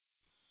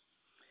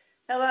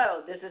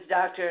Hello, this is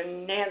Dr.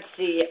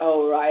 Nancy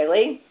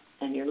O'Reilly,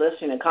 and you're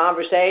listening to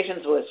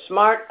Conversations with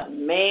Smart,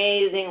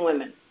 Amazing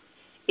Women.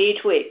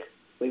 Each week,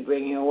 we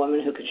bring you a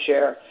woman who can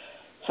share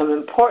some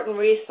important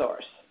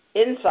resource,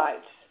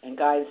 insights, and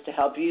guidance to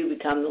help you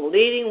become the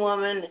leading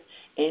woman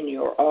in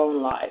your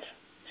own life.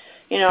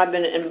 You know, I've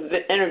been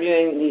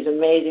interviewing these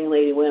amazing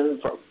leading women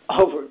for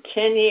over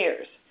 10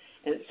 years,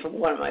 and it's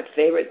one of my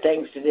favorite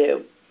things to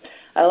do.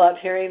 I love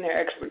hearing their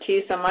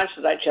expertise so much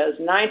that I chose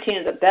 19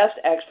 of the best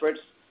experts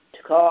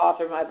to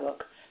co-author my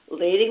book,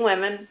 Leading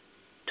Women,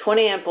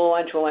 20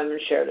 Influential Women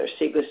Share Their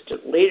Secrets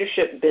to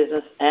Leadership,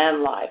 Business,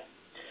 and Life.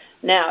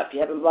 Now, if you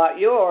haven't bought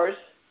yours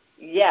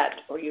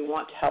yet, or you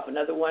want to help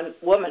another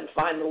woman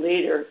find the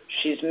leader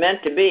she's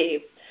meant to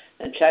be,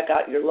 then check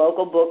out your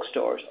local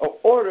bookstores or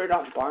order it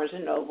on Barnes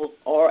 & Noble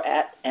or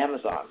at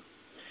Amazon.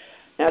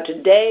 Now,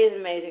 today's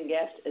amazing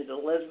guest is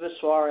Elizabeth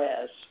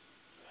Suarez.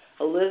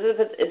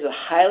 Elizabeth is a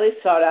highly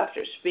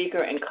sought-after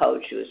speaker and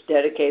coach who is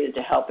dedicated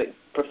to helping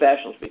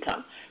professionals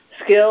become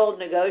skilled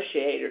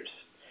negotiators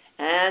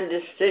and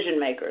decision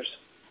makers.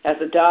 As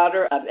a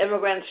daughter of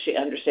immigrants, she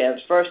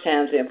understands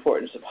firsthand the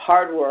importance of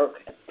hard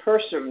work and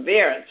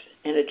perseverance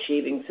in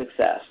achieving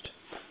success.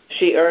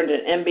 She earned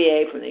an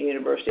MBA from the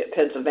University of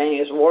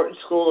Pennsylvania's Wharton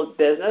School of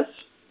Business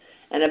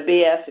and a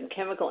BS in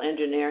Chemical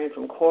Engineering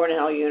from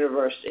Cornell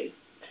University.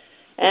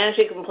 And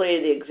she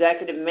completed the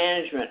Executive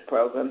Management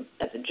Program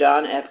at the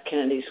John F.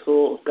 Kennedy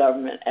School of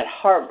Government at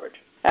Harvard.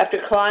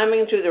 After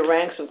climbing through the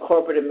ranks of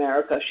corporate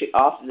America, she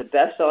authored the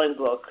best-selling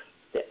book,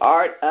 The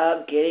Art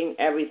of Getting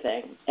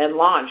Everything, and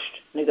launched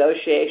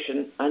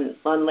Negotiation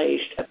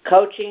Unleashed, a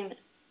coaching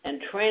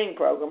and training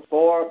program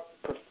for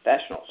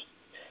professionals.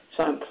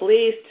 So I'm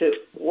pleased to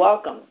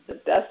welcome the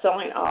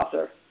best-selling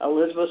author,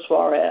 Elizabeth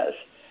Suarez,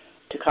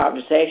 to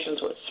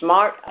Conversations with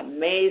Smart,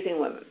 Amazing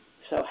Women.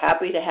 So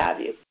happy to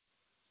have you.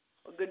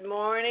 Well, good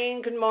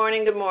morning, good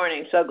morning, good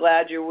morning. So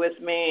glad you're with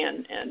me,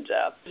 and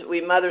we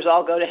mothers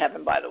all go to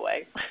heaven, by the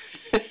way.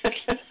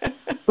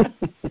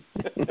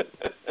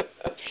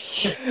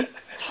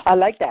 I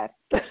like that.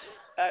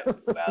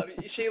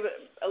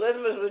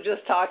 Elizabeth was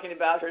just talking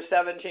about her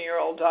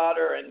 17-year-old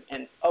daughter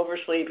and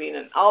oversleeping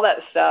and all that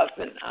stuff,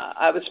 and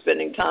I was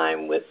spending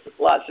time with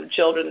lots of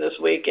children this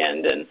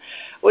weekend, and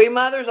we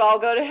mothers all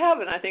go to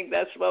heaven. I think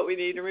that's what we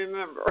need to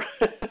remember.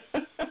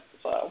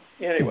 So,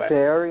 anyway.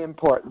 Very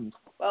important.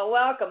 Well,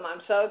 welcome.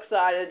 I'm so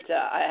excited.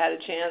 I had a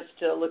chance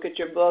to look at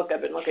your book.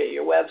 I've been looking at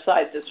your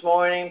website this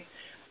morning.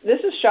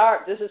 This is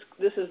sharp. This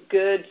is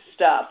good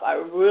stuff. I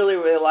really,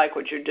 really like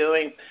what you're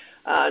doing.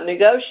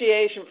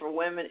 Negotiation for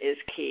women is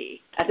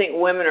key. I think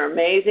women are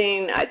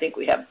amazing. I think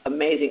we have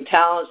amazing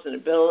talents and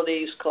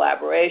abilities,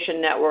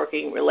 collaboration,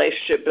 networking,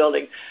 relationship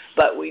building,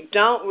 but we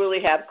don't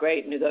really have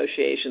great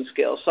negotiation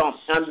skills. So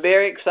I'm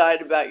very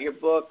excited about your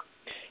book.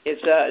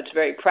 It's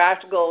very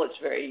practical. It's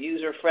very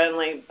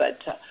user-friendly. But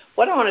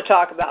what I want to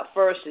talk about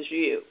first is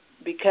you,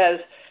 because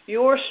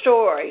your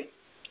story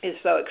is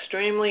so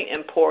extremely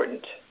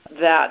important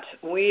that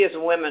we as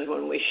women,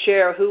 when we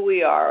share who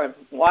we are and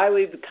why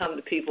we've become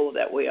the people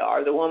that we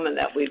are, the woman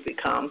that we've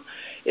become,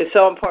 is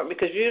so important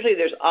because usually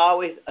there's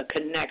always a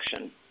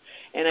connection.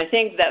 And I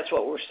think that's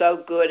what we're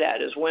so good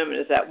at as women,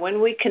 is that when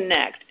we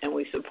connect and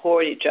we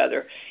support each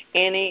other,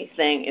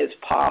 anything is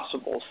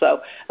possible.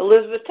 So,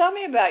 Elizabeth, tell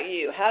me about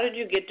you. How did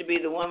you get to be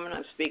the woman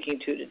I'm speaking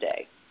to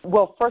today?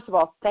 Well, first of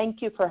all,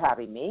 thank you for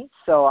having me.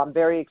 So I'm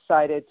very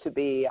excited to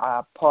be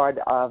part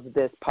of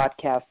this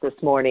podcast this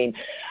morning.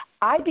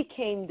 I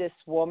became this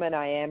woman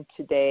I am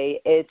today.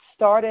 It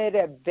started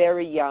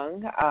very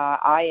young.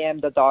 I am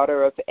the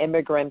daughter of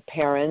immigrant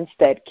parents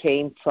that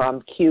came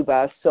from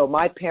Cuba. So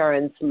my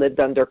parents lived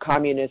under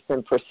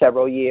communism for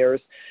several years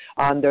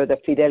under the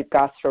Fidel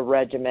Castro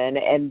regime.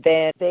 And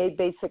then they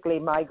basically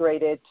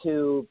migrated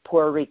to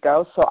Puerto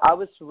Rico. So I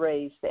was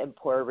raised in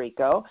Puerto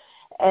Rico.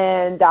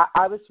 And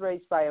I was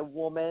raised by a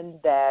woman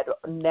that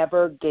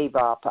never gave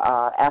up.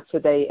 After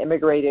they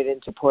immigrated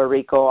into Puerto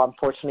Rico,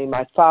 unfortunately,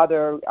 my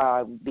father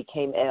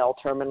became ill,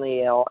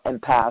 terminally ill,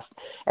 and passed.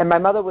 And my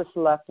mother was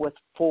left with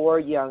 4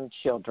 young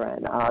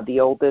children, the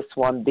oldest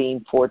one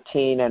being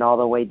 14 and all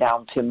the way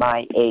down to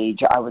my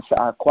age. I was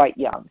quite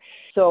young.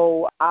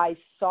 So I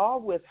saw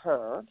with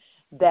her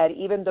that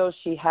even though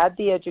she had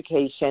the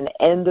education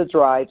and the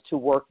drive to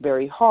work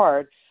very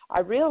hard, I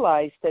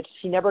realized that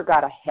she never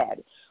got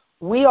ahead.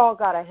 We all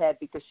got ahead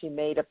because she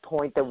made a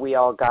point that we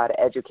all got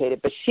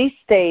educated, but she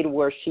stayed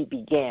where she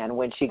began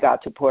when she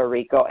got to Puerto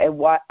Rico. And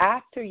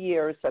after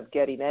years of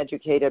getting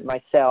educated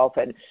myself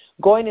and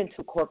going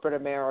into corporate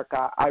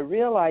America, I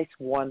realized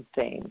one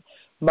thing.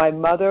 My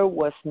mother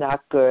was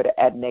not good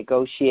at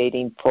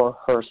negotiating for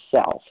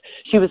herself.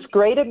 She was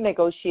great at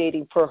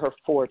negotiating for her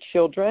 4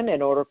 children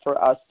in order for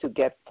us to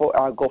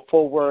go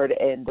forward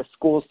in the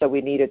schools that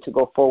we needed to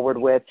go forward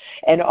with,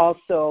 and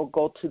also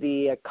go to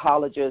the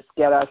colleges,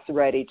 get us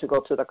ready to go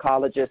to the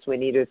colleges we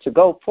needed to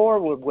go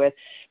forward with.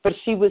 But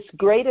she was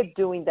great at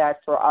doing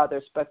that for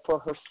others, but for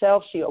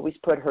herself, she always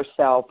put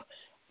herself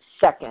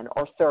second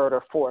or third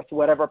or fourth,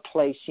 whatever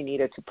place she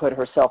needed to put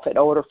herself in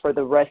order for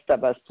the rest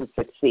of us to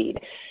succeed.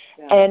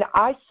 Yeah. And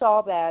I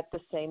saw that the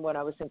same when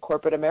I was in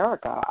corporate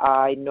America.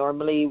 I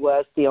normally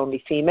was the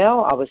only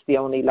female. I was the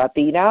only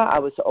Latina. I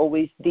was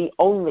always the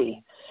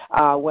only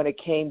when it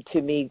came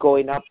to me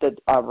going up the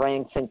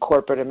ranks in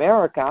corporate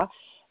America.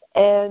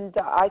 And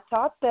I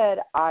thought that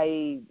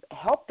I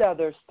helped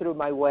others through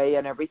my way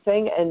and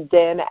everything. And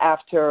then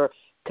after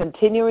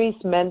continuous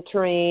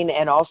mentoring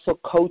and also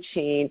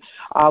coaching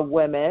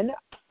women,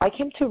 I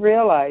came to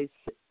realize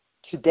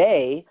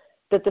today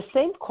that the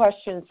same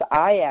questions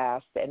I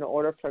asked in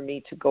order for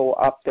me to go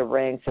up the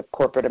ranks of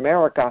corporate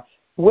America,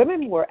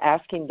 women were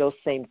asking those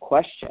same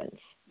questions.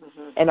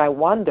 Mm-hmm. And I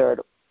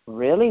wondered,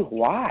 really,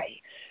 why?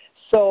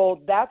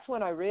 So that's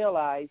when I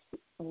realized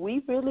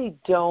we really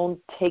don't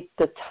take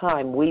the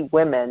time, we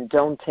women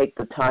don't take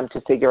the time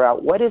to figure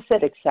out what is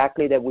it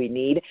exactly that we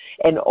need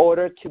in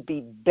order to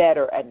be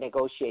better at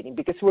negotiating,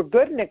 because we're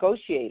good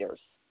negotiators,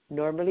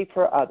 normally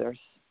for others,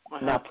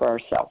 not for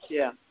ourselves.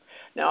 Yeah.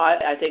 No,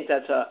 I think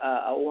that's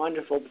a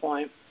wonderful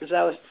point. As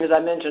I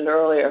mentioned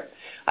earlier,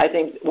 I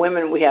think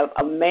women, we have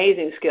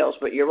amazing skills,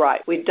 but you're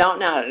right. We don't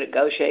know how to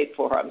negotiate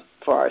for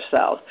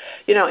ourselves.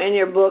 You know, in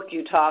your book,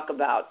 you talk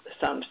about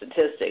some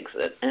statistics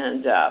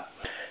and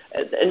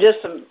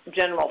just some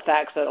general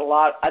facts that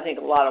I think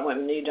a lot of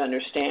women need to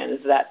understand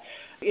is that,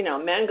 you know,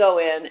 men go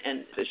in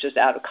and it's just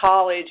out of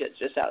college, it's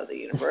just out of the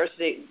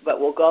university,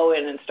 but will go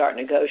in and start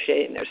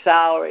negotiating their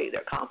salary,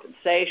 their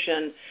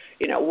compensation.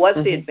 You know,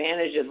 what's the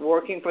advantage of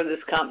working for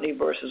this company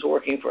versus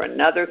working for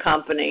another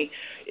company?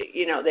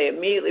 You know, they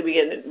immediately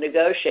begin to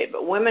negotiate.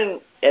 But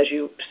women, as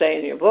you say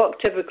in your book,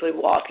 typically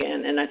walk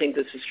in, and I think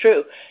this is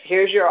true.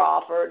 Here's your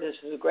offer. This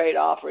is a great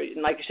offer.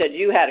 And like you said,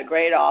 you had a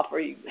great offer.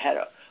 You had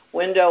a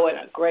window and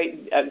a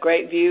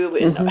great view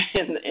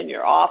in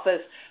your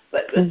office.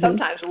 But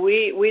sometimes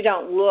we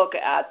don't look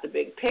at the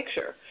big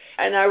picture.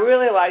 And I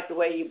really like the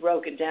way you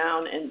broke it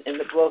down in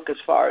the book as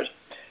far as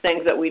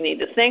things that we need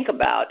to think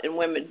about, and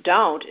women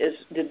don't, is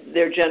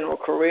their general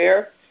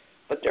career,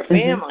 but their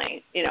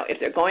family. You know, if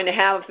they're going to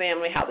have a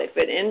family, how they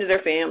fit into their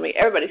family.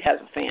 Everybody has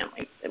a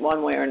family in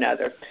one way or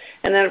another.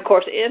 And then, of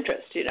course,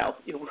 interest. You know,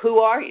 who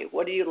are you?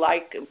 What do you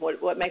like?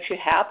 What makes you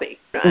happy?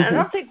 I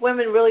don't think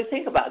women really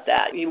think about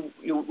that.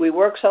 We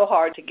work so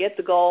hard to get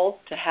the goal,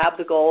 to have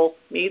the goal,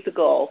 meet the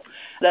goal,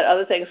 that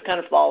other things kind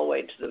of fall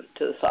away to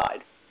the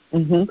side.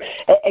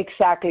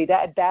 Exactly.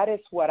 That is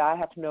what I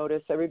have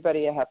noticed.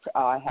 Everybody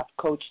I have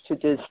coached to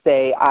this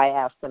day, I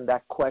ask them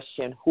that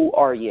question, who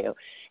are you?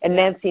 And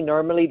Nancy,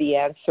 normally the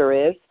answer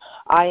is,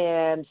 I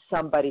am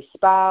somebody's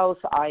spouse,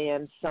 I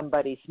am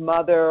somebody's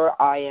mother,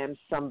 I am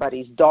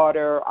somebody's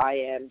daughter,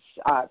 I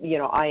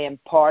am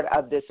part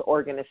of this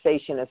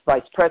organization as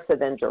vice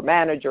president or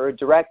manager or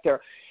director.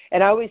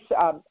 And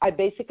I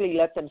basically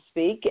let them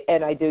speak,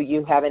 and I do,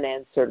 you haven't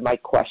answered my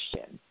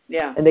question.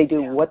 Yeah. And they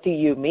do, what do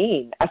you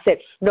mean? I said,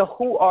 no,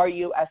 who are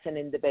you as an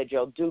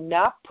individual? Do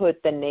not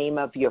put the name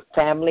of your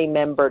family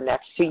member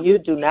next to you.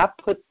 Do not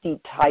put the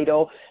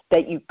title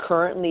that you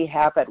currently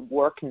have at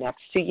work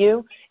next to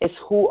you. It's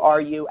who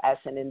are you as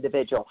an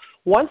individual.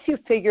 Once you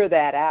figure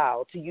that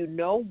out, you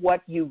know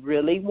what you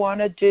really want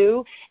to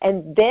do,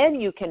 and then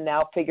you can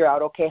now figure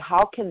out, okay,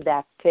 how can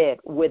that fit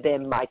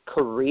within my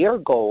career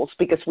goals,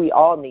 because we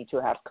all need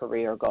to have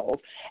career goals,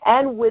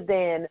 and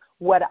within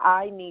what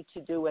I need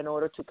to do in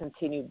order to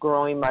continue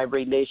growing my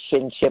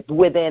relationship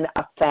within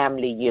a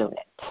family unit.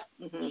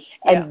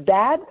 And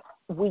that,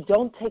 we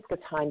don't take the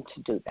time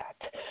to do that.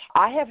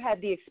 I have had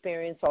the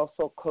experience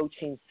also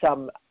coaching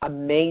some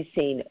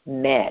amazing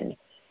men,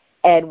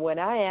 and when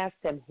I ask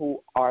them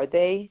who are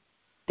they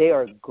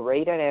are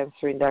great at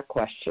answering that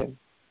question.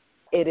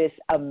 It is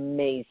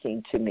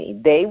amazing to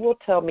me. They will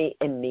tell me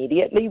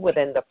immediately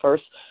within the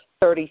first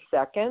 30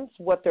 seconds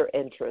what their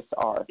interests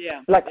are.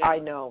 I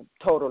know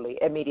totally,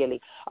 immediately.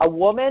 A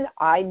woman,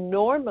 I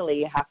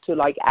normally have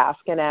to ask,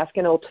 and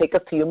it'll take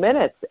a few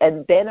minutes.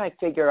 And then I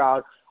figure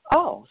out,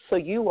 oh, so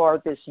you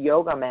are this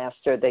yoga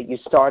master that you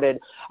started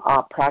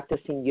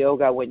practicing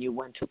yoga when you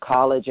went to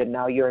college, and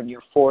now you're in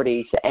your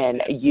 40s,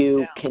 and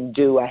you can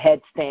do a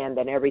headstand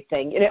and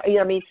everything. You know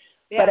what I mean?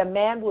 But a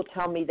man will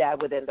tell me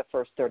that within the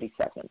first 30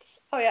 seconds.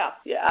 Oh, yeah.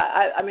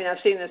 I mean, I've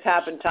seen this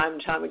happen time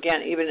and time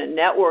again, even in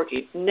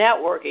networking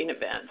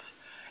events,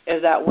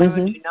 is that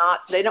women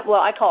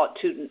I call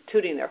it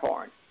tooting their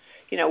horn.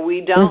 You know, we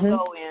don't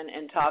go in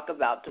and talk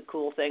about the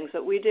cool things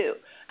that we do.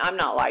 I'm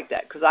not like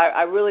that, because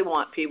I really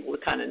want people to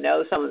kind of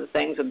know some of the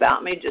things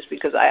about me, just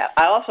because I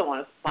also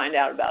want to find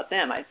out about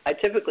them. I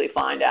typically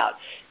find out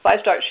if I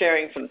start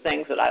sharing some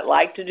things that I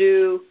like to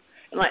do.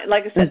 And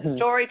like I said,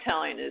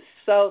 storytelling is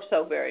so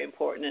very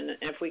important. And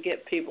if we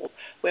get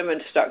women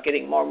to start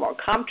getting more and more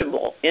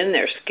comfortable in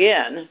their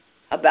skin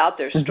about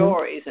their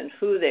stories and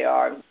who they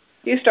are.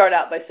 You start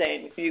out by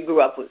saying you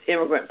grew up with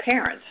immigrant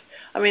parents.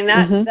 I mean,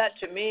 that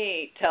to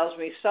me tells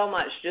me so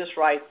much just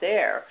right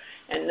there.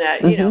 And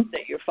that, you know,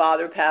 that your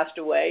father passed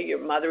away,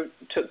 your mother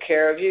took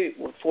care of you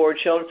with 4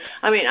 children.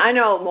 I mean, I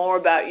know more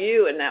about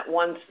you in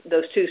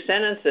those 2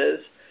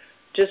 sentences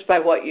just by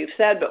what you've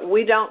said, but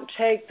we don't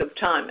take the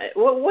time.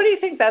 What do you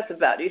think that's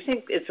about? Do you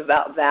think it's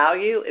about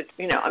value? It's,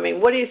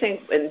 what do you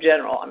think in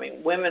general? I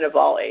mean, women of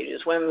all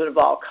ages, women of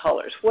all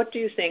colors. What do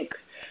you think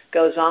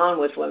goes on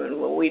with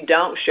women when we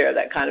don't share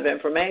that kind of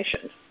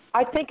information?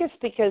 I think it's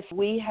because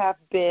we have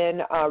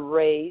been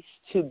raised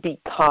to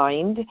be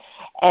kind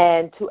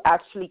and to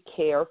actually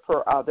care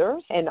for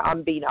others, and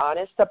I'm being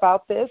honest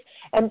about this.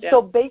 And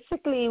so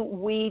basically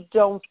we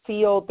don't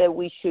feel that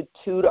we should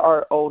toot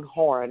our own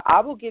horn. I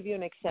will give you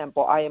an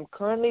example. I am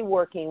currently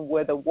working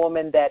with a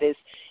woman that is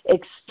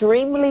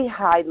extremely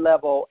high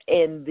level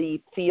in the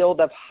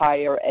field of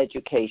higher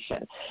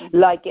education. Mm-hmm.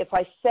 Like if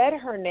I said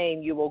her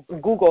name, you will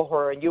Google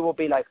her and you will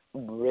be like,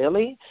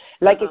 really?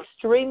 Like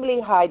extremely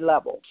high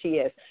level she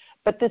is.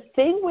 But the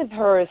thing with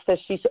her is that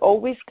she's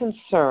always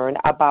concerned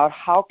about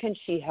how can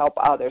she help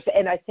others,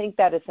 and I think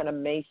that is an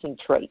amazing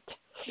trait.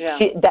 Yeah.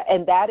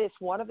 And that is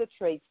one of the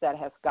traits that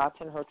has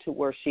gotten her to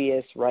where she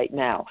is right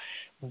now.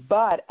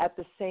 But at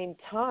the same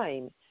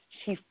time,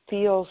 she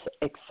feels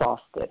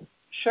exhausted.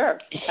 Sure,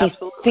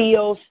 absolutely. She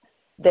feels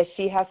that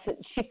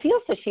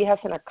she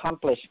hasn't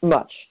accomplished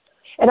much.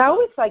 And I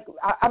always say,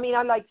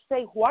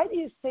 why do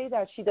you say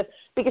that? She does,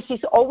 because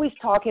she's always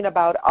talking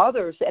about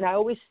others. And I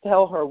always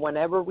tell her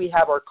whenever we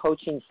have our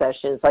coaching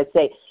sessions, I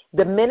say,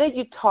 the minute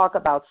you talk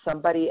about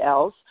somebody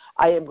else,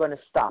 I am going to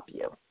stop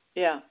you.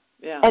 Yeah.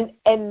 Yeah.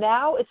 And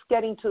now it's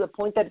getting to the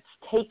point that it's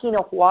taking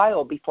a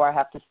while before I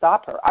have to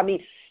stop her. I mean,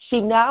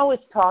 she now is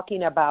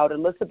talking about,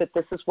 Elizabeth,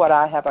 this is what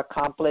I have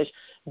accomplished.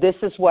 This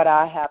is what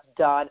I have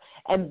done.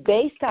 And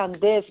based on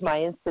this,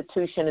 my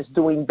institution is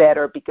doing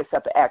better because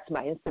of X.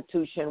 My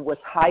institution was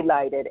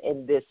highlighted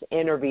in this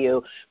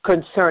interview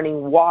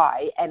concerning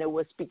Y, and it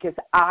was because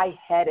I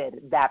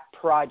headed that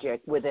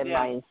project within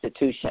my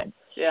institution.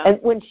 Yeah. And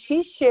when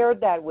she shared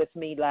that with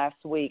me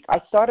last week,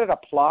 I started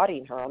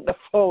applauding her on the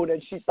phone,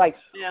 and she's like,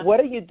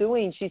 what are you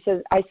doing? She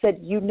says, I said,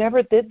 you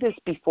never did this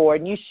before,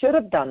 and you should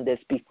have done this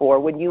before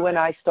when you and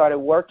I started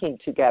working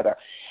together.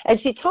 And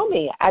she told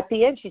me at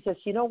the end, she says,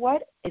 you know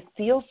what? It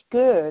feels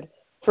good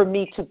for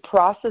me to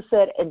process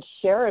it and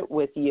share it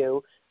with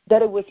you,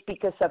 that it was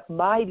because of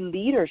my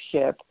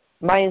leadership,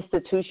 my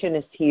institution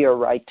is here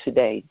right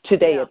today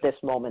at this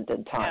moment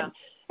in time.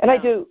 Yeah. And I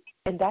do.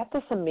 And that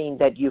doesn't mean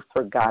that you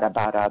forgot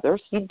about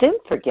others. You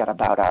didn't forget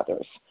about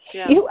others.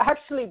 Yeah. You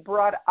actually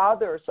brought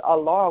others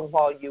along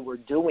while you were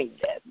doing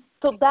this.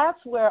 So that's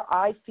where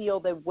I feel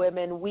that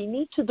women, we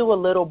need to do a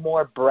little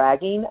more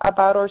bragging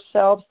about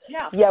ourselves.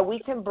 Yeah, we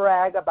can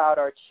brag about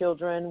our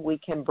children. We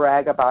can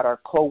brag about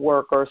our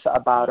coworkers,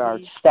 about our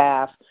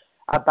staff,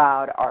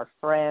 about our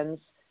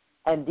friends.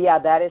 And,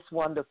 that is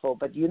wonderful.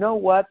 But you know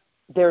what?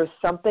 There's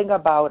something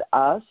about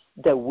us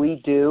that we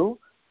do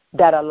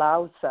that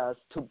allows us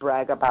to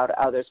brag about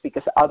others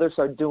because others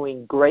are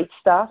doing great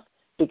stuff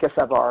because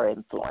of our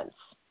influence.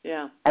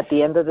 Yeah. At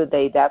the end of the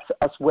day, that's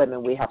us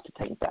women. We have to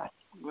think that.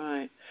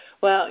 Right.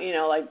 Well,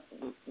 like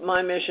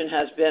my mission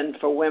has been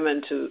for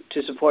women to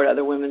support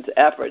other women's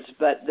efforts,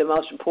 but the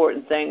most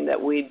important thing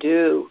that we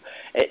do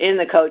in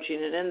the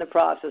coaching and in the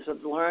process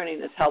of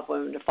learning is help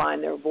women to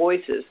find their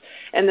voices.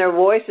 And their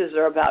voices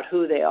are about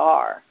who they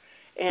are.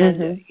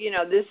 And,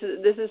 this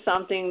is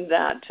something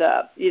that,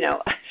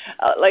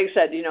 like I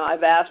said,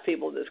 I've asked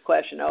people this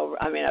question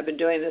I've been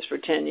doing this for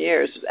 10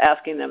 years,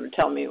 asking them to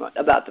tell me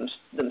about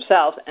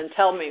themselves and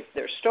tell me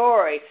their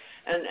story.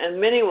 And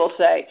many will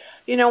say,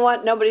 you know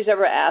what, nobody's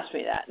ever asked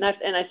me that.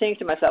 And I think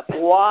to myself,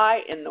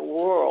 why in the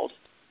world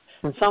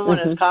someone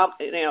is,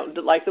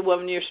 like the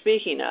woman you're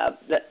speaking of,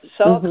 that's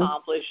so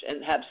accomplished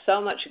and have so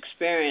much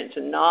experience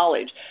and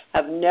knowledge,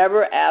 have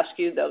never asked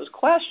you those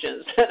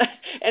questions.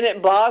 And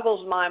it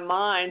boggles my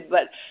mind,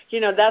 but,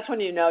 that's when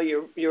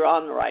you're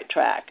on the right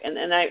track.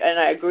 And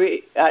I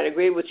agree. I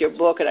agree with your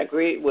book, and I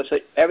agree with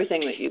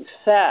everything that you've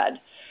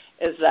said,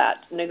 is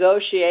that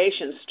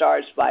negotiation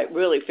starts by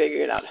really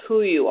figuring out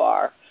who you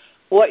are,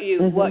 what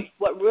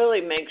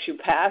really makes you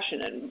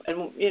passionate,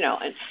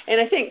 and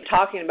I think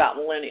talking about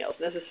millennials,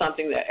 this is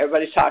something that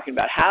everybody's talking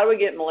about. How do we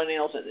get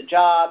millennials in the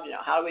job?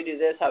 How do we do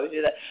this? How do we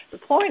do that? The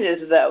point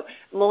is, though,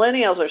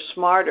 millennials are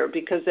smarter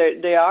because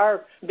they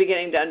are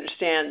beginning to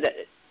understand that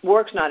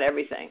work's not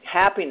everything.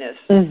 Happiness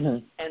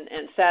and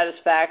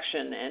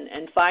satisfaction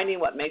and finding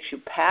what makes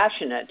you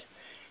passionate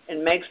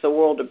and makes the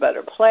world a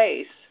better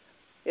place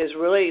is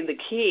really the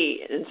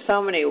key in so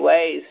many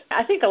ways.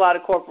 I think a lot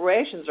of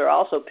corporations are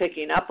also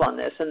picking up on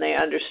this, and they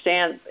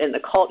understand in the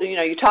culture.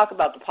 You talk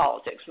about the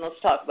politics, and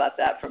let's talk about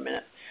that for a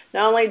minute.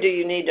 Not only do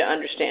you need to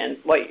understand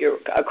what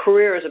a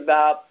career is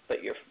about, but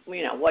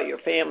what your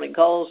family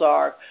goals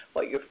are,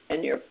 what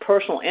your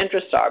personal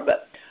interests are,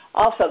 but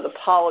also the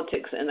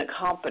politics in the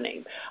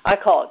company. I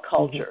call it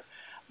culture.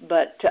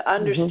 But to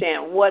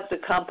understand what the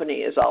company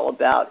is all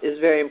about is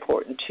very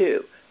important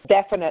too.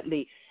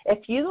 Definitely.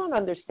 If you don't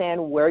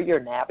understand where you're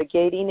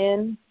navigating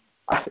in,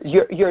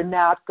 you're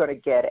not going to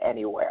get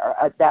anywhere.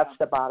 That's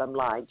the bottom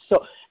line.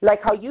 So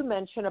like how you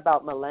mentioned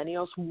about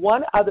millennials,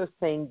 one other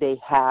thing they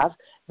have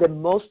that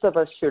most of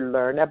us should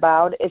learn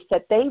about is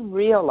that they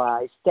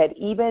realize that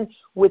even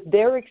with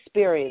their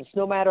experience,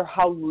 no matter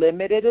how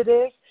limited it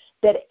is,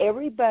 that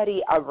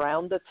everybody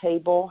around the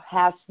table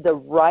has the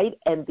right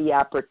and the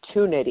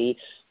opportunity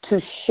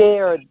to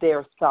share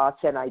their thoughts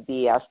and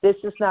ideas. This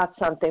is not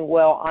something,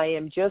 well, I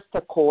am just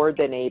a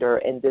coordinator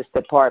in this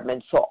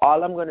department, so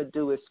all I'm going to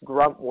do is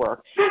grunt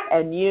work,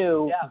 and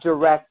you,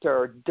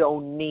 director,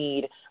 don't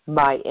need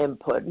my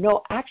input.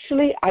 No,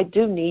 actually, I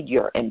do need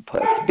your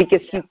input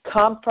because you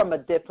come from a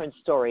different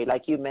story,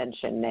 like you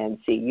mentioned,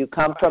 Nancy. You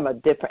come from a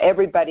different,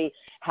 everybody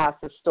has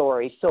a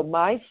story. So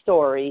my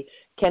story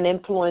can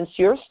influence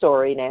your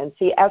story,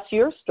 Nancy, as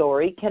your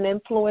story can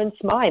influence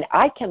mine.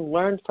 I can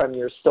learn from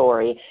your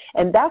story.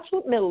 And that's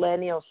what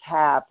millennials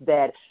have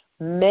that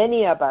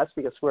many of us,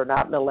 because we're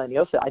not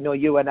millennials, I know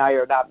you and I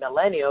are not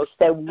millennials,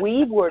 that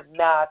we were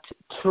not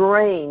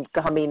trained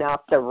coming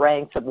up the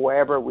ranks of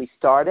wherever we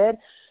started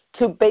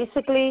to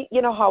basically,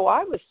 you know, how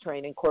I was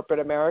trained in corporate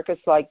America.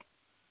 It's like,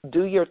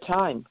 do your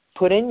time.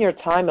 Put in your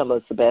time,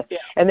 Elizabeth. Yeah,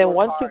 and then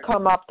once you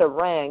come up the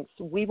ranks,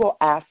 we will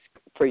ask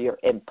for your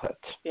input.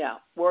 Yeah,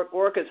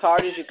 work as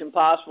hard as you can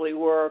possibly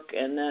work,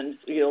 and then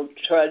you'll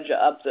trudge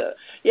up the.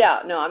 Yeah,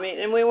 no, I mean,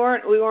 and we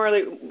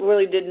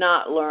really did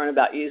not learn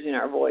about using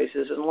our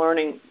voices and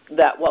learning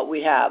that what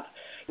we have.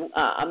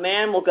 A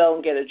man will go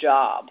and get a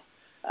job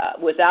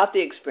without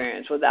the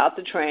experience, without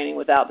the training,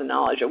 without the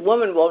knowledge. A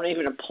woman won't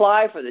even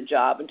apply for the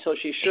job until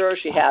she's sure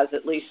she has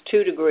at least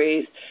 2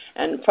 degrees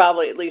and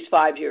probably at least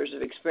 5 years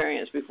of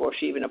experience before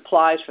she even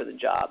applies for the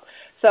job.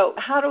 So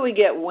how do we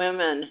get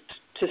women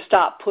to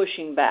stop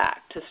pushing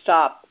back, to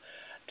stop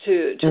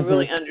to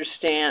really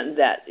understand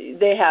that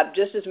they have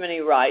just as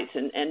many rights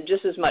and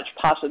just as much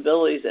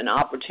possibilities and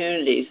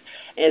opportunities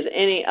as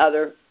any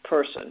other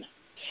person?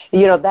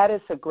 You know, that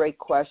is a great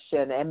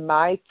question. And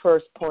my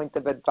first point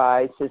of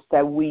advice is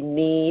that we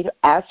need,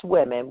 as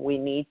women, we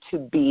need to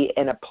be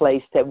in a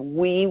place that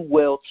we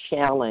will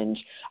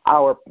challenge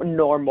our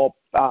normal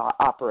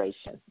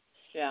operation.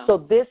 Yeah. So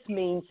this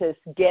means is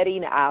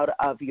getting out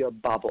of your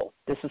bubble.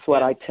 This is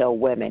what I tell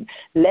women.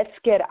 Let's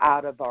get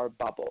out of our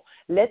bubble.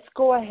 Let's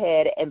go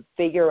ahead and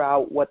figure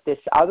out what this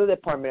other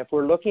department, if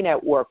we're looking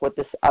at work, what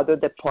this other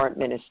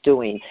department is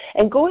doing.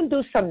 And go and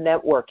do some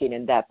networking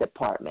in that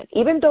department.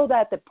 Even though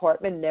that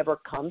department never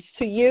comes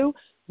to you,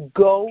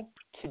 go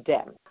to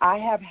them. I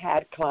have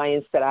had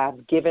clients that I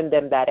have given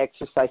them that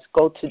exercise,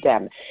 go to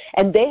them.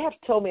 And they have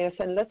told me, I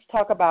said, let's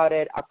talk about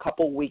it a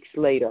couple weeks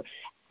later.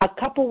 A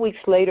couple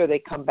weeks later, they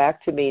come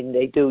back to me and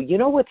they do, you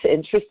know what's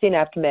interesting?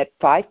 I've met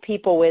 5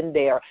 people in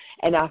there,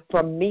 and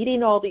from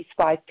meeting all these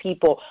 5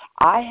 people,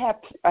 I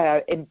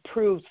have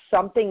improved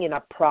something in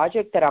a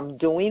project that I'm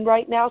doing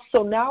right now.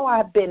 So now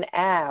I've been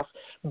asked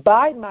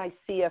by my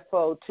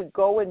CFO to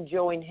go and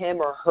join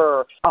him or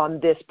her on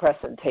this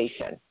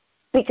presentation.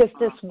 Because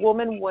this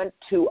woman went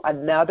to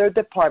another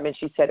department.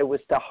 She said it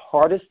was the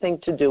hardest thing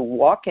to do,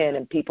 walk in,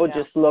 and people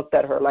just looked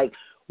at her like,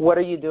 what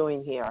are you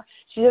doing here?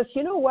 She says,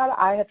 you know what,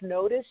 I have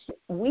noticed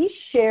we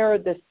share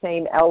the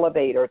same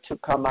elevator to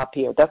come up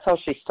here. That's how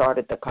she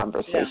started the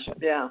conversation.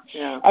 Yeah.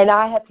 And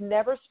I have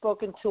never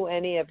spoken to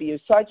any of you,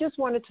 so I just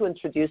wanted to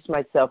introduce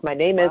myself. My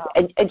name is,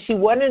 and she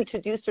wanted to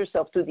introduce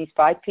herself to these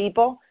 5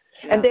 people,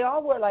 and they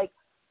all were like,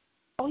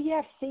 oh, yeah,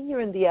 I've seen you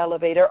in the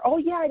elevator. Oh,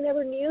 yeah, I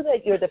never knew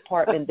that your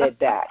department did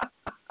that.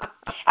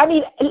 I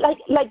mean,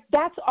 like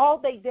that's all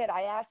they did.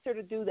 I asked her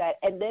to do that,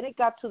 and then it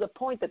got to the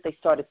point that they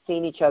started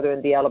seeing each other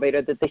in the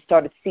elevator, that they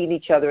started seeing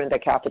each other in the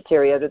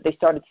cafeteria, that they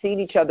started seeing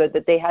each other,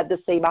 that they had the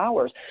same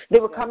hours. They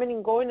were coming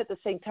and going at the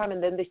same time,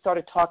 and then they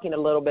started talking a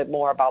little bit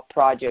more about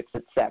projects,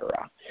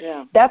 etc.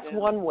 That's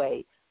one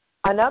way.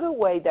 Another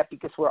way that,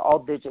 because we're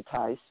all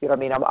digitized, you know what I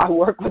mean, I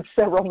work with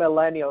several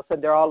millennials,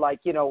 and they're all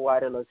like, you know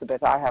what,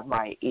 Elizabeth, I have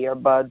my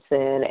earbuds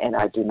in, and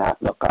I do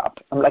not look up.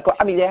 I'm like, well,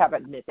 I mean, they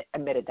haven't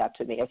admitted that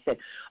to me. I said,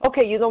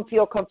 okay, you don't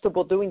feel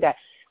comfortable doing that.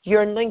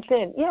 You're in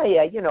LinkedIn.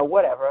 Yeah, you know,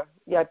 whatever.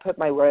 Yeah, I put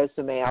my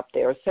resume up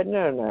there. I said,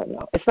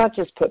 no. It's not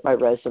just put my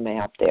resume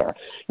up there.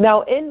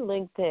 Now, in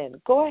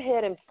LinkedIn, go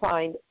ahead and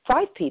find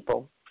 5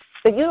 people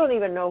that you don't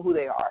even know who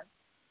they are.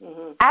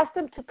 Mm-hmm. Ask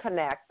them to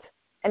connect.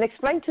 And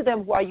explain to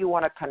them why you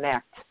want to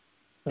connect.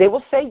 They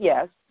will say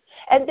yes.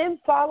 And then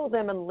follow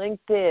them on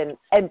LinkedIn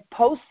and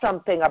post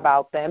something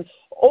about them,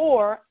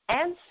 or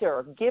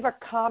give a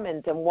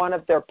comment in one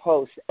of their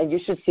posts. And you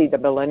should see the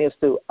millennials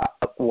do,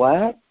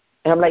 what?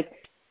 And I'm like,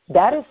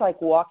 that is like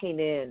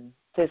walking in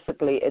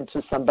physically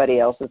into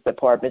somebody else's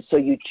department. So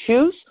you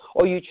choose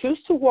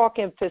to walk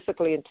in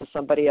physically into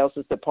somebody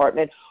else's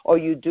department, or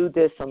you do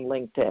this on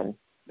LinkedIn.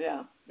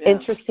 Yeah.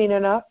 Interesting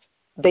enough,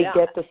 they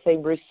get the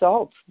same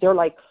results. They're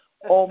like,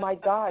 oh, my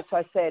God. So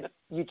I said,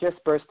 you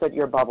just bursted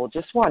your bubble.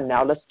 Just one.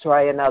 Now let's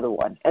try another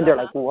one. And they're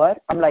like,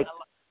 what? I'm like,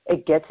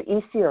 it gets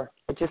easier.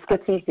 It just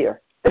gets easier.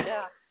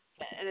 Yeah.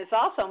 And it's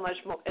also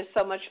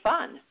so much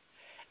fun.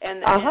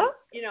 And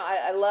you know,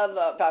 I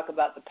love talk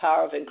about the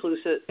power of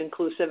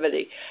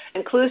inclusivity.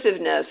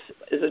 Inclusiveness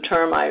is a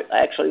term I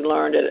actually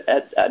learned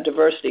at a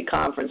diversity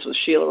conference with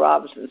Sheila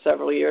Robinson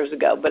several years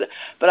ago.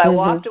 But I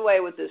walked away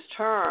with this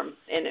term,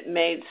 and it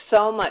made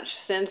so much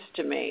sense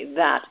to me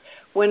that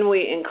when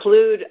we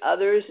include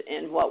others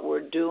in what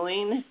we're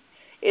doing,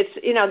 it's,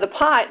 you know, the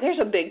pie, there's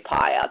a big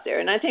pie out there,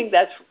 and I think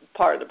that's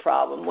part of the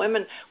problem.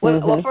 Women,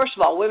 well, first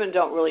of all, women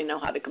don't really know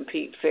how to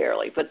compete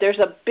fairly, but there's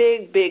a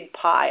big, big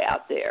pie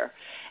out there,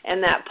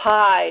 and that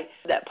pie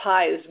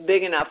is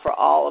big enough for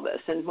all of us.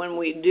 And when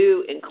we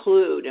do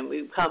include and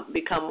we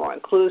become more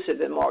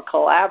inclusive and more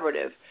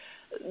collaborative,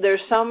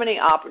 there's so many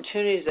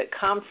opportunities that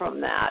come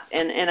from that,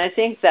 and I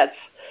think that's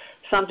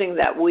something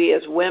that we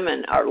as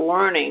women are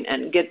learning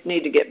and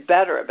need to get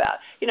better about.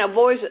 You know,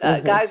 boys,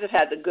 guys have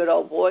had the good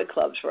old boy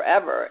clubs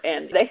forever,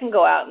 and they can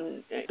go out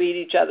and beat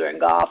each other in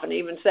golf and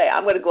even say,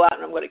 I'm going to go out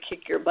and I'm going to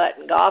kick your butt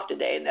in golf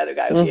today, and the other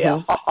guy goes,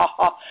 yeah, ha, ha,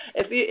 ha.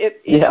 If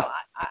you know,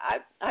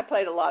 I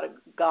played a lot of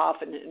golf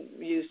and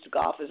used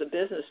golf as a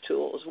business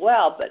tool as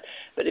well, but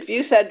if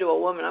you said to a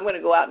woman, I'm going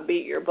to go out and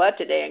beat your butt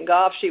today in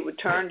golf, she would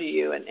turn to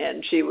you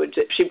and she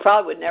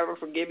probably would never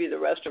forgive you the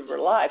rest of her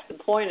life. The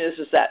point is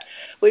that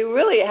we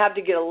really have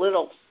to get a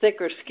little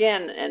thicker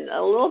skin and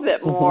a little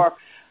bit more,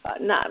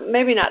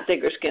 maybe not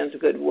thicker skin is a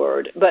good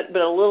word, but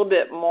a little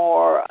bit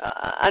more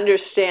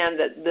understand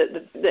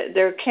that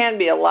there can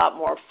be a lot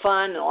more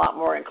fun and a lot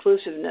more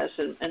inclusiveness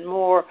and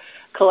more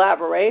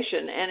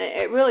collaboration, and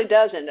it really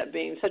does end up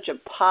being such a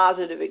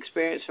positive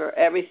experience for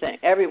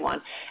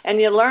everyone,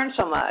 and you learn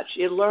so much.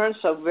 You learn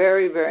so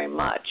very, very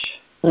much.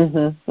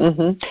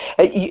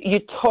 You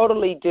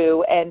totally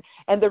do, and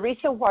the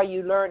reason why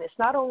you learn is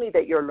not only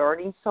that you're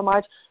learning so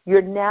much,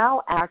 you're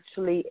now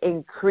actually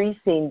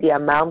increasing the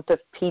amount of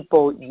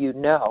people you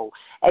know,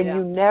 and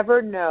you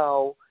never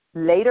know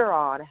later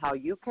on how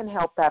you can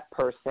help that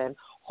person,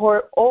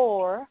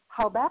 or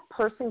how that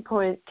person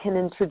can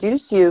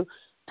introduce you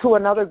to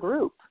another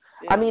group.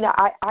 I mean,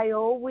 I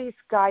always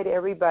guide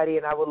everybody,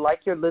 and I would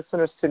like your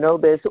listeners to know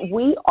this.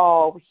 We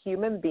all,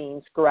 human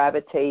beings,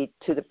 gravitate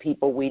to the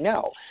people we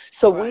know.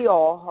 So we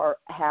all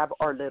have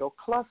our little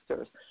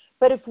clusters.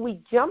 But if we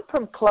jump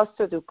from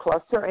cluster to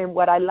cluster, and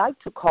what I like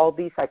to call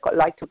these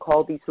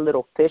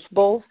little fish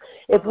bowls,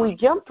 if we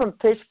jump from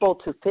fishbowl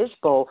to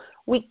fishbowl,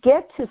 we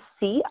get to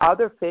see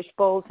other fish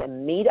bowls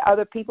and meet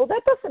other people.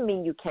 That doesn't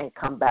mean you can't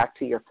come back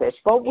to your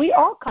fishbowl. We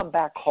all come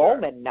back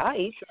home at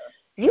night.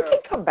 You can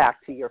come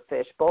back to your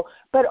fishbowl,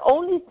 but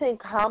only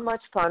think how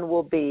much fun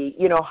will be,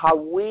 you know, how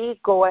we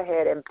go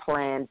ahead and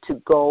plan to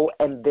go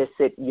and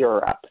visit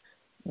Europe.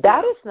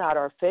 That is not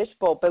our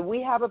fishbowl, but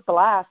we have a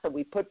blast, and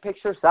we put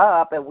pictures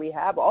up, and we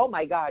have, oh,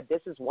 my God, this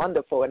is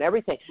wonderful and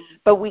everything.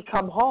 But we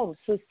come home,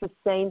 so it's the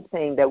same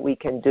thing that we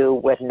can do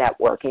with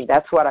networking.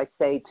 That's what I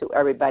say to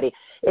everybody.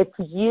 If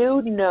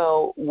you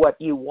know what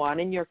you want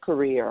in your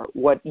career,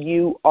 what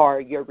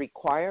your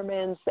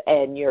requirements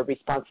and your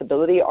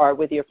responsibility are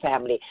with your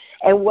family,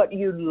 and what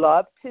you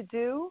love to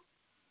do,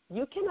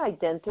 you can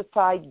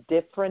identify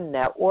different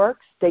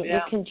networks that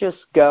you can just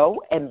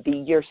go and be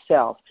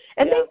yourself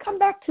and then come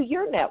back to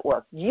your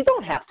network. You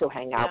don't have to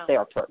hang out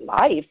there for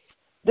life.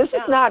 This is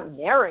not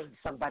marrying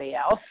somebody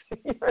else.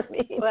 You know what I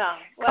mean? Well,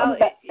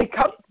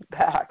 come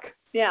back.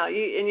 Yeah,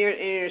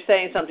 you're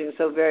saying something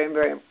so very,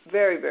 very,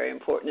 very, very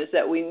important, is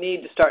that we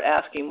need to start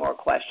asking more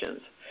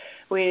questions.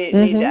 We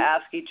need to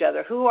ask each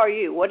other, who are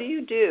you? What do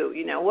you do?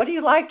 You know, what do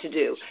you like to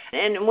do?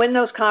 And when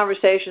those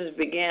conversations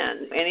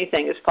begin,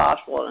 anything is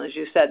possible. And as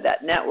you said,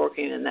 that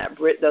networking and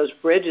those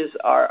bridges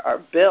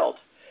are built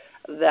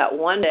that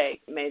one day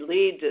may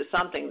lead to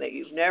something that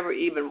you've never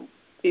even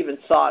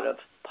thought of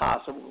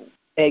possible.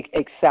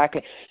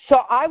 Exactly.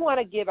 So I want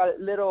to give a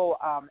little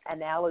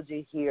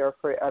analogy here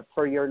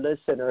for your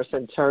listeners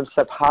in terms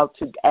of how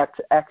to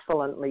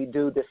excellently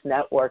do this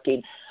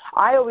networking.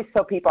 I always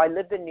tell people I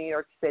lived in New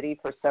York City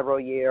for several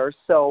years.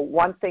 So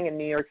one thing in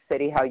New York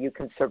City, how you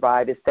can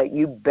survive, is that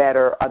you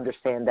better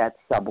understand that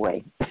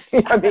subway.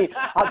 I mean,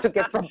 how to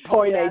get from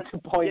point A to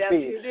point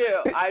B. Yes,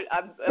 you do.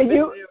 I've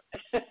been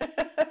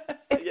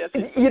yes.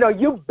 You know,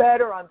 you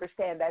better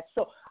understand that.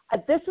 So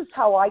this is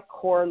how I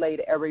correlate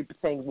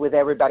everything with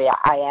everybody.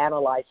 I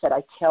analyze it.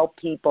 I tell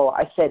people,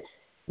 I said,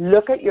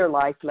 look at your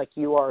life like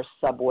you are a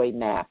subway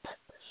map.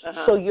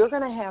 So you're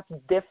going to have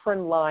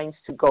different lines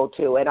to go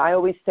to. And I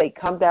always say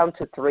come down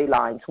to 3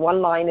 lines.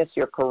 One line is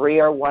your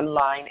career, one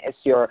line is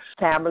your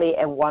family,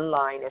 and one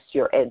line is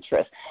your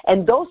interest.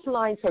 And those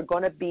lines are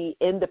going to be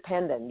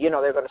independent. You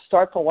know, they're going to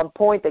start from one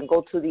point and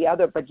go to the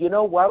other. But you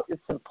know what?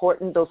 It's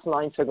important those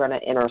lines are going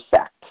to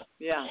intersect.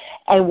 Yeah.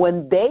 And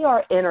when they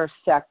are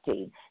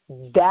intersecting,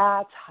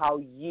 that's why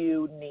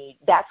you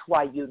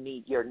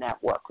need your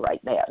network right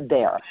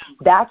there.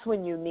 That's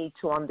when you need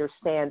to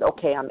understand,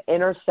 okay, I'm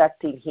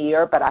intersecting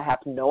here, but I have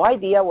no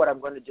idea what I'm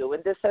going to do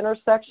in this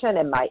intersection,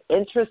 and my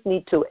interests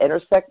need to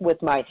intersect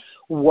with my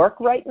work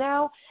right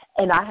now,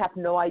 and I have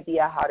no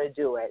idea how to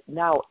do it.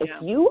 Now, if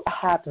you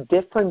have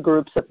different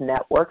groups of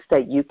networks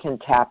that you can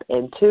tap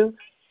into,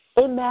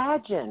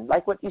 Imagine,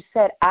 like what you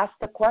said, ask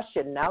the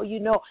question. Now you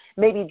know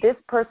maybe this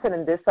person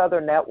in this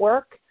other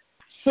network,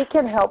 she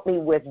can help me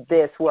with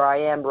this where I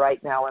am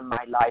right now in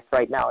my life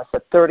right now as a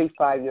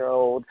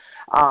 35-year-old,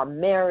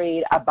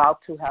 married,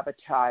 about to have a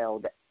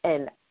child.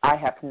 And I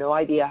have no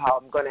idea how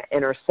I'm going to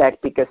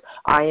intersect because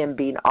I am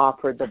being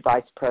offered the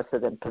vice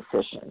president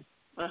position.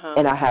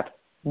 And I have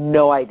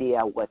no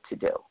idea what to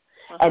do.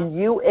 And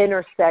you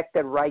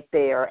intersected right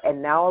there,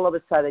 and now all of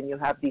a sudden you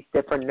have these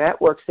different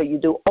networks that you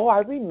do. Oh, I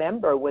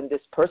remember when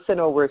this person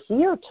over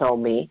here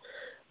told me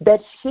that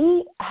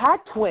she had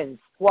twins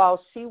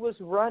while she was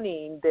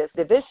running this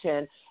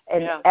division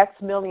and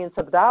X millions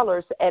of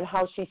dollars, and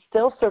how she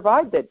still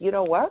survived it. You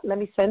know what? Let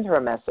me send her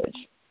a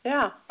message.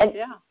 And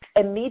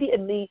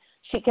immediately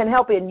she can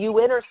help you, and you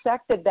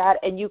intersected that,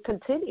 and you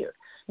continued.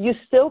 You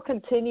still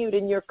continued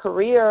in your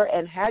career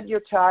and had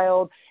your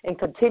child and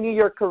continue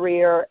your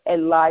career,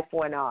 and life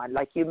went on.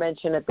 Like you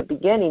mentioned at the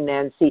beginning,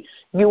 Nancy,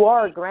 you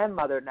are a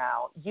grandmother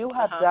now. You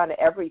have done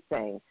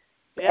everything,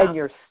 and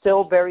you're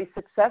still very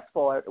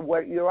successful at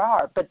where you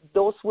are. But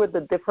those were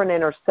the different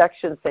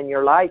intersections in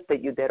your life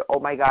that you did. Oh,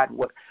 my God,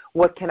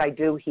 what can I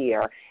do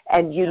here?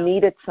 And you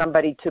needed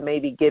somebody to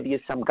maybe give you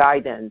some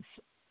guidance,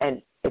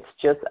 and it's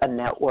just a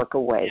network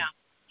away.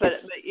 But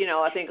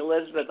I think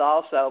Elizabeth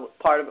also,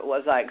 part of it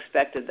was I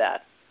expected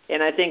that.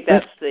 And I think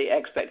that's the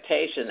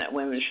expectation that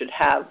women should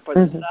have for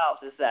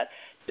themselves, is that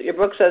your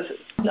book says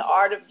the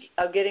art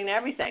of getting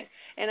everything.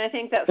 And I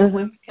think that's what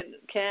women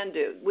can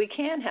do. We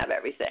can have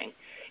everything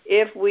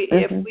if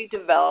we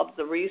develop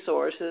the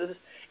resources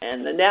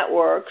and the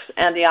networks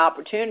and the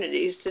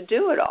opportunities to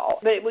do it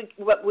all.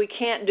 But we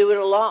can't do it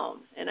alone.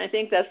 And I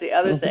think that's the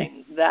other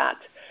thing that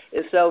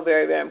is so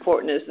very, very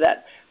important, is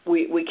that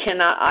we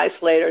cannot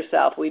isolate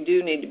ourselves. We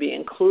do need to be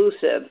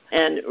inclusive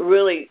and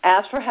really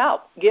ask for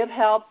help. Give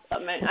help. I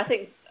mean,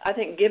 I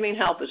think giving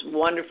help is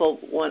wonderful.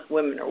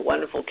 Women are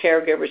wonderful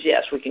caregivers.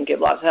 Yes, we can give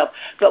lots of help,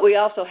 but we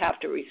also have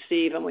to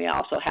receive, and we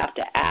also have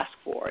to ask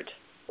for it.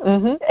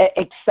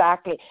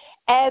 Exactly.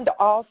 And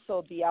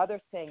also the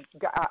other thing,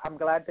 I'm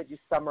glad that you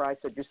summarized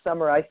it. You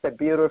summarized it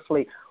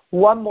beautifully.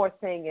 One more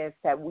thing is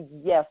that,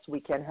 yes,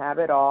 we can have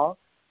it all,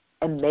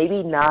 and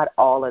maybe not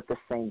all at the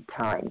same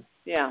time.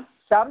 Yeah.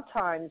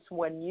 Sometimes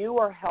when you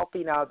are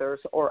helping others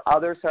or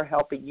others are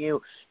helping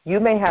you, you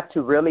may have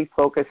to really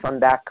focus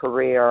on that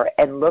career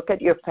and look at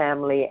your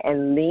family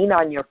and lean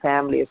on your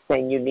family as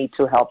saying, you need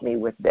to help me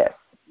with this.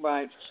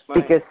 Right.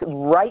 Because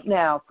right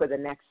now, for the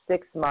next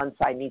 6 months,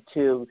 I need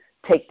to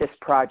take this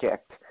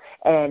project,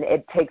 and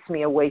it takes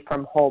me away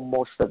from home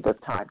most of the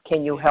time.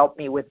 Can you help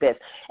me with this?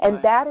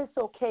 And that is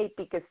okay,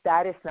 because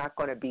that is not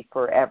going to be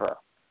forever.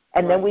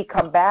 And then we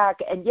come back,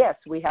 and yes,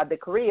 we have the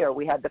career,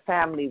 we have the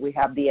family, we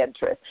have the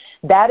interest.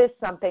 That is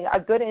something, a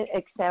good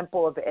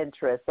example of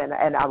interest, and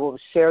I will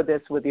share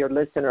this with your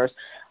listeners.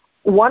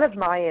 One of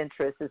my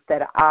interests is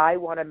that I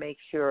want to make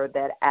sure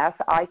that as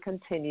I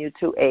continue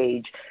to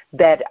age,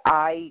 that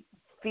I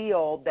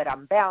feel that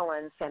I'm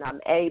balanced and I'm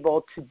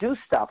able to do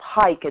stuff,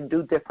 hike and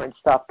do different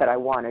stuff that I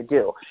want to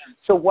do.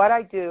 So what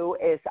I do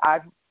is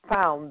I've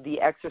found the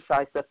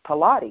exercise of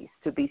Pilates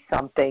to be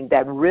something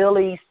that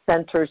really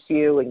centers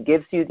you and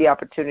gives you the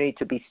opportunity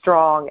to be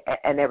strong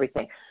and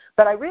everything.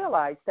 But I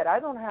realized that I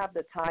don't have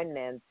the time,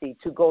 Nancy,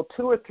 to go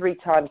 2 or 3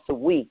 times a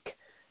week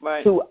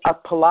to a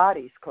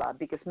Pilates club,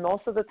 because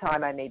most of the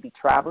time I may be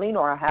traveling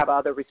or I have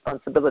other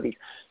responsibilities.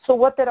 So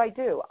what did I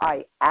do?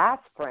 I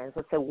asked friends,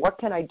 I said, what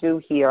can I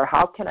do here?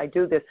 How can I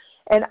do this?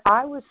 And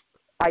I was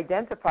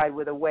identified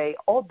with a way,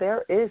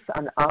 there is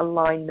an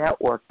online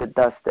network that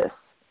does this.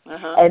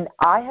 And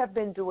I have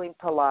been doing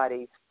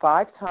Pilates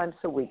 5 times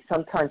a week,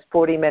 sometimes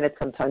 40 minutes,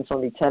 sometimes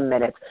only 10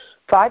 minutes,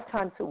 5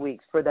 times a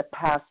week for the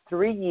past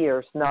 3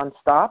 years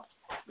nonstop,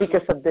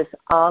 because of this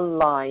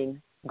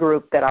online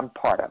group that I'm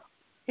part of,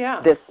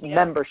 this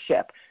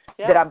membership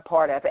that I'm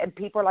part of. And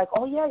people are like,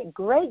 oh, yeah,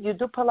 great, you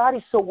do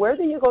Pilates. So where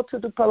do you go to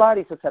do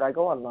Pilates? I said, I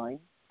go online.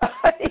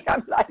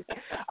 I'm like,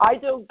 I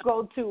don't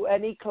go to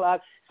any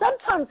club.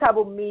 Sometimes I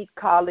will meet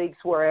colleagues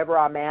wherever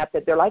I'm at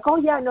that they're like, oh,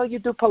 yeah, I know you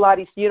do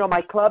Pilates. You know,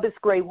 my club is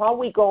great. Why don't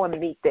we go and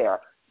meet there?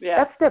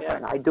 That's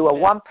different. I do a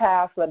one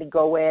pass, let me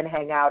go in,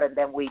 hang out, and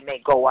then we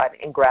may go out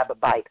and grab a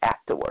bite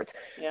afterwards.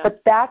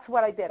 But that's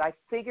what I did. I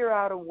figure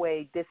out a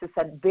way. This is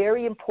a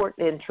very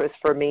important interest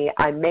for me.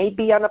 I may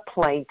be on a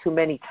plane too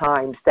many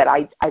times that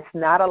it's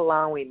not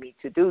allowing me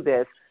to do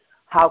this.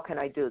 How can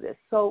I do this?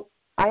 So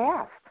I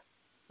asked.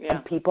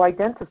 And people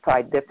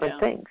identified different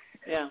things.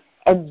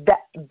 And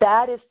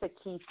that is the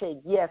key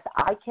thing. Yes,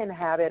 I can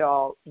have it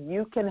all.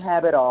 You can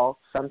have it all.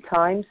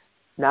 Sometimes,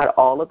 not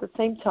all at the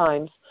same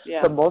time.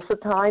 But most of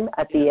the time,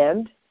 at the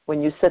end,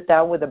 when you sit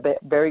down with a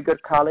very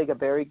good colleague, a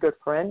very good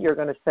friend, you're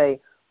going to say,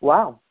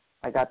 wow,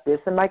 I got this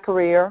in my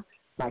career.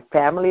 My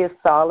family is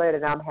solid,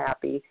 and I'm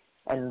happy.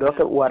 And look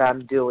at what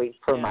I'm doing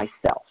for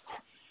myself.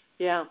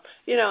 Yeah,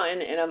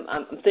 and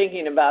I'm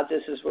thinking about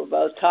this as we're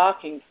both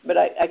talking, but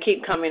I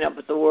keep coming up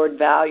with the word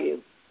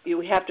value.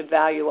 We have to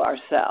value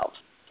ourselves.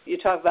 You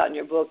talk about in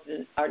your book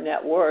our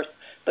net worth,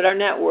 but our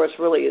net worth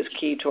really is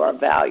key to our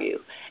value.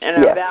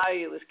 And our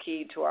value is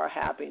key to our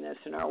happiness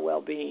and our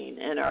well-being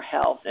and our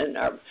health and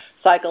our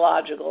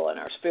psychological and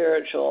our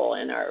spiritual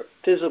and our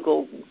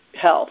physical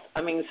health.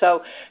 I mean,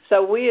 so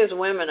we as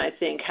women, I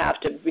think, have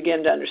to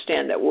begin to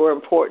understand that we're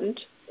important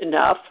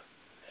enough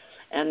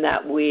and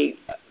that we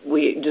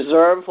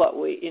deserve what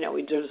we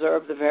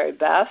deserve the very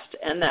best,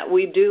 and that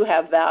we do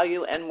have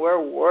value and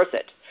we're worth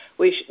it.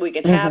 We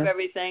can have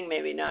everything,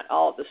 maybe not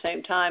all at the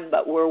same time,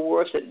 but we're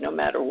worth it no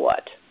matter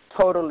what.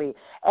 Totally.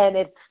 And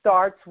it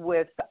starts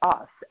with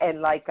us.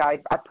 And like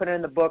I put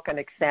in the book an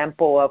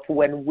example of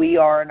when we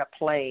are in a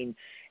plane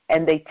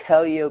and they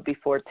tell you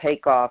before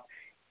takeoff,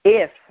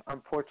 if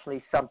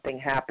unfortunately something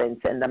happens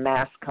and the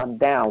mask comes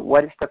down,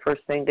 what is the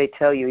first thing they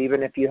tell you,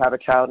 even if you have a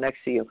child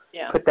next to you?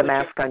 Yeah, put the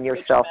mask on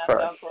yourself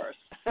first.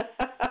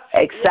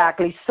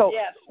 Exactly. So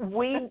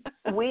we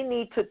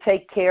need to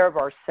take care of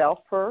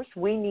ourselves first.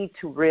 We need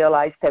to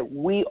realize that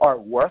we are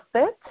worth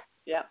it.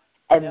 Yeah.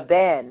 And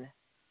then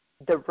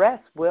the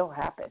rest will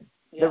happen.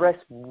 The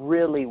rest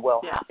really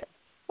will happen.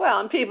 Well,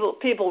 and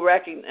people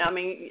recognize, I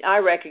mean, I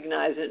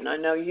recognize it, and I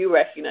know you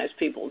recognize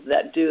people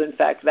that do, in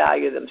fact,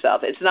 value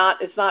themselves. It's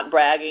not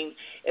bragging.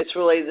 It's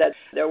really that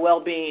their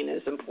well-being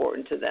is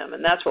important to them,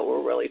 and that's what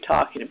we're really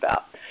talking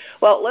about.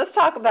 Well, let's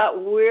talk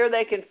about where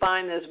they can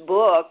find this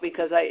book,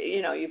 because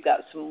you've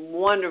got some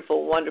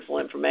wonderful, wonderful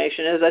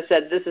information. As I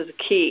said, this is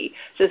key.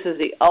 This is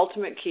the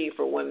ultimate key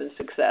for women's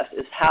success,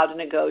 is how to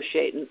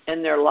negotiate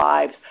in their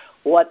lives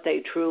what they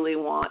truly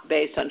want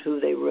based on who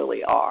they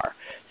really are.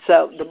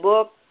 So the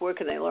book, where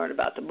can they learn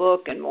about the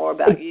book and more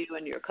about you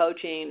and your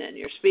coaching and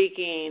your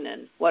speaking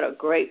and what a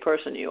great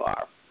person you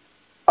are?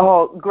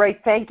 Oh,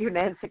 great. Thank you,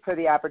 Nancy, for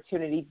the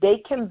opportunity. They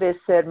can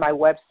visit my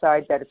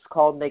website that is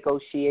called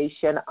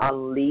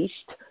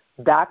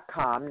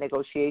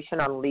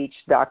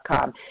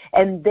negotiationunleashed.com,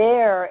 and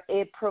there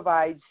it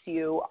provides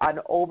you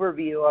an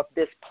overview of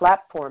this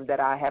platform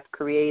that I have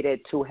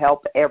created to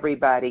help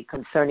everybody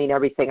concerning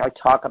everything I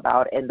talk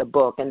about in the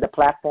book. And the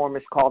platform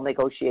is called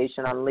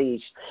Negotiation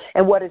Unleashed.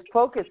 And what it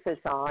focuses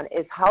on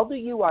is how do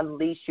you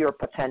unleash your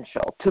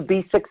potential to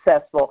be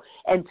successful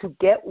and to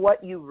get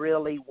what you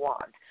really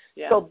want.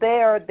 Yeah. So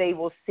there they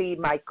will see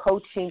my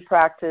coaching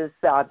practice.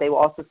 They will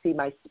also see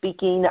my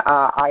speaking.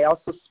 I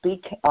also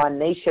speak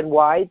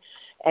nationwide,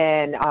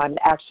 and I'm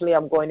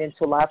going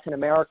into Latin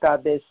America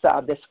this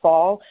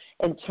fall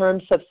in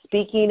terms of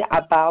speaking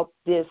about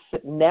this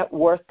net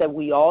worth that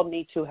we all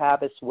need to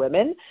have as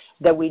women,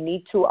 that we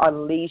need to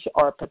unleash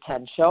our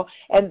potential.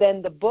 And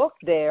then the book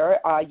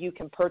there, you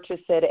can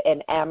purchase it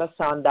at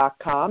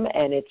Amazon.com,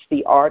 and it's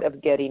The Art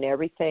of Getting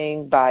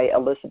Everything by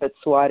Elizabeth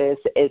Suarez.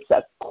 It's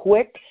a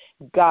quick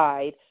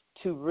guide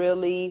to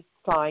really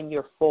find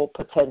your full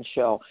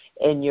potential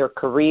in your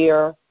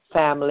career,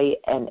 family,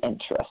 and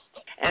interest.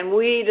 And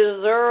we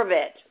deserve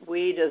it.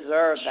 We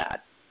deserve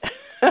that.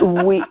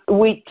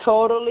 we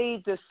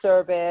totally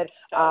deserve it.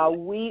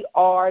 We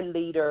are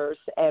leaders,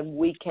 and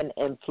we can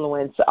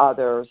influence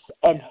others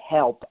and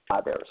help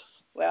others.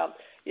 Well,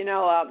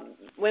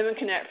 Women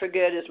Connect for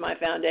Good is my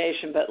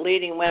foundation, but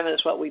leading women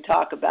is what we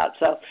talk about.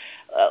 So,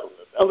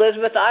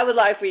 Elizabeth, I would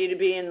like for you to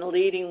be in the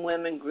Leading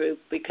Women group,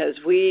 because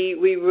we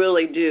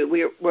really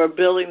do. We're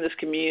building this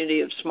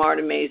community of smart,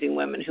 amazing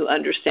women who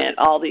understand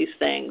all these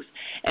things,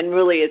 and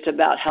really it's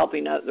about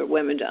helping other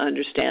women to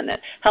understand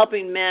that.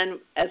 Helping men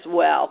as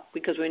well,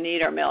 because we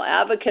need our male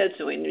advocates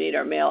and we need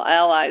our male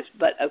allies,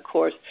 but of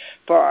course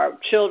for our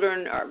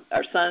children,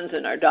 our sons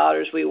and our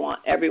daughters, we want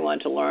everyone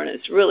to learn.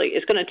 It's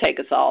going to take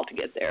us all to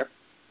get there.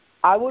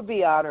 I would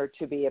be honored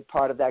to be a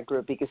part of that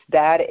group, because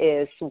that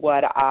is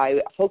what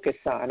I focus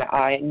on.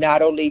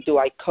 Not only do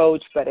I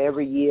coach, but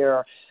every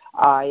year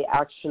I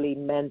actually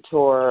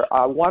mentor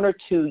one or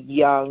two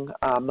young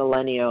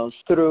millennials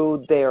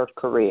through their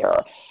career.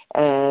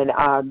 And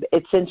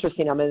it's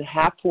interesting. I'm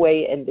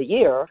halfway in the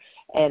year,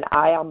 and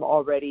I am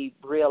already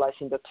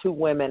realizing the two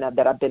women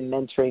that I've been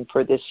mentoring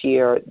for this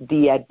year,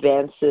 the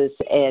advances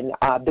and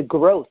the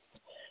growth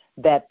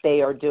that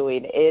they are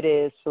doing. It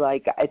is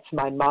like, it's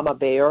my mama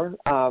bear,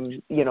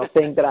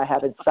 thing that I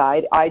have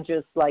inside. I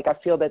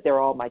feel that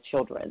they're all my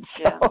children.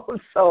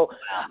 So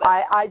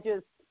I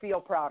just feel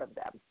proud of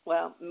them.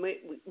 Well,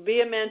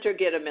 be a mentor,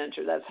 get a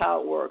mentor. That's how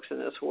it works in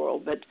this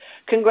world. But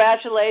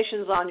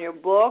congratulations on your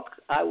book.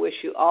 I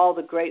wish you all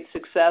the great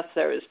success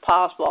there is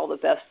possible, all the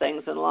best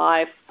things in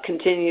life,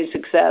 continued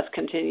success,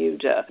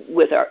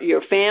 with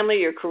your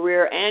family, your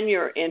career, and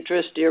your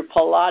interest, your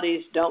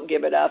Pilates. Don't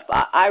give it up.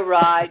 I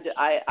ride,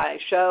 I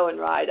show and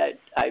ride.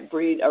 I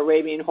breed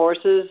Arabian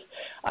horses.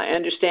 I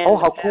understand the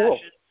how passion. Cool.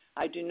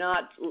 I do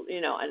not,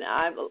 and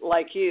I,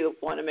 like you,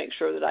 want to make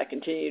sure that I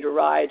continue to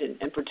ride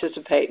and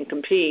participate and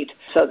compete,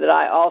 so that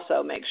I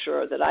also make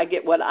sure that I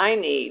get what I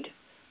need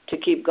to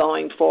keep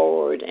going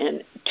forward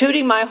and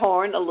tooting my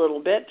horn a little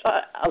bit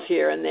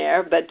here and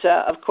there. But,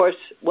 of course,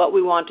 what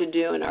we want to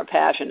do and our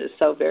passion is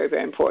so very,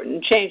 very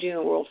important, changing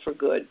the world for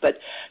good. But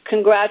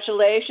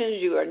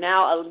congratulations, you are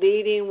now a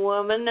leading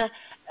woman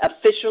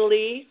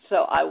officially,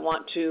 so I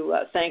want to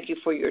thank you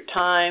for your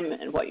time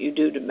and what you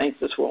do to make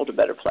this world a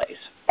better place.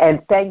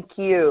 And thank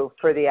you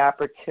for the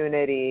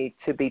opportunity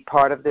to be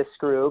part of this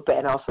group,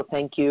 and also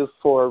thank you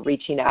for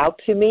reaching out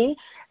to me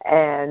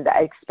and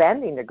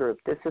expanding the group.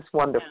 This is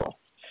wonderful.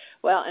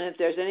 Well, and if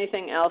there's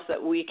anything else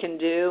that we can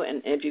do,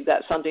 and if you've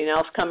got something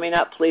else coming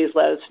up, please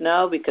let us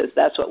know, because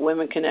that's what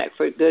Women Connect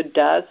for Good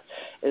does,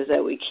 is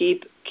that we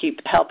keep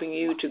helping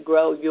you to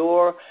grow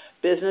your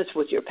business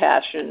with your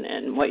passion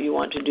and what you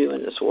want to do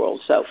in this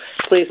world. So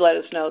please let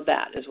us know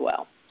that as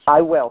well.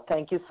 I will.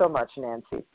 Thank you so much, Nancy.